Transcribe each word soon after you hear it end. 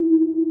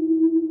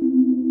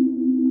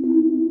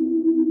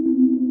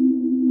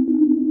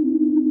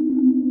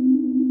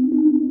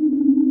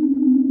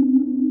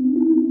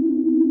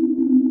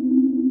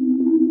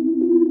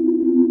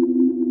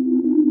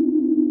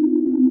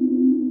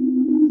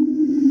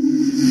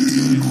Yeah,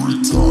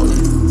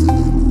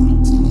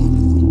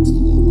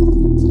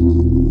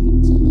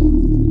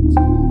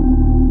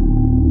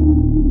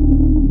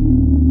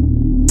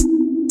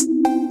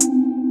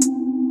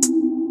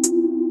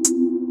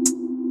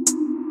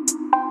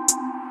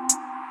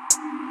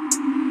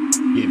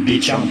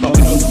 bitch, I'm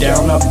bucking them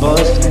down, I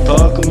bust and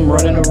fuck them,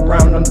 running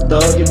around, I'm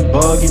thuggin',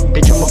 buggin',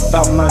 bitch, I'm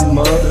about my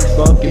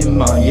motherfucking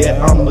mind,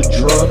 yeah, I'm a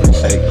drug,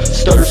 hey,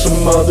 stutter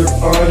some other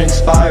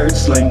uninspired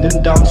slang,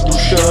 then down still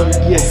shut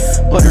it,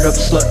 yeah, buttered up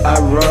slut, I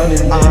run, and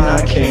then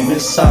I came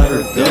inside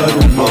her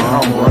gutter, yeah,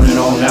 I'm running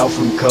on out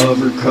from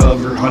cover,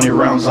 100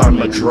 rounds,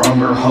 I'm a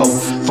drummer, ho,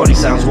 funny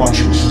sounds, watch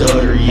him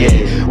stutter,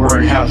 yeah,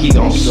 worrying how he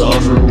gon'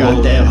 suffer,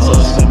 got that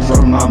hustling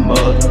from my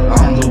mother,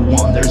 I'm the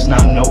one, there's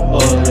not no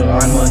other,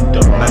 I'm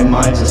undone, my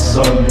mind's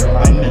asunder,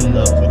 I'm in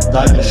love with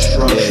thy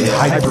destruction,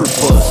 hyper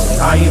bustin',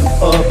 I am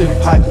up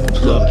and piping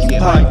plucky,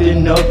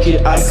 piping up,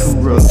 kid, I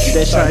corrupt you,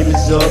 that shine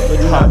is up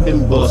and I've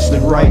been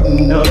bustin',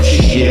 writing up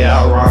shit,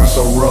 yeah, I rhyme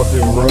so rough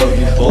and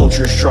rugged,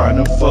 vultures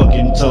trying to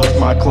fucking touch,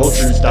 my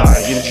culture's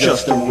dying,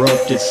 just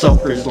erupted,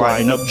 suckers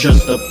line up,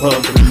 just a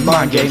puppet,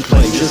 my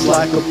gameplay just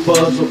like a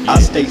puzzle, I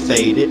stay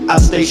faded, I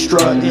stay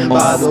strutting,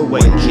 by the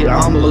way, kid,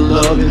 I'm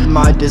beloved,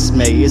 my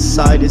dismay is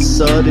sighted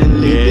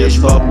suddenly,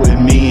 bitch, fuck with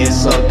me and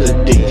suck the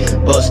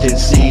dick, bustin'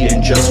 C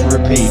and just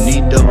repeat,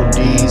 need double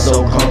D,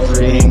 so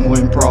comforting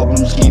when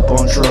problems keep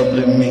on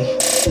troubling me.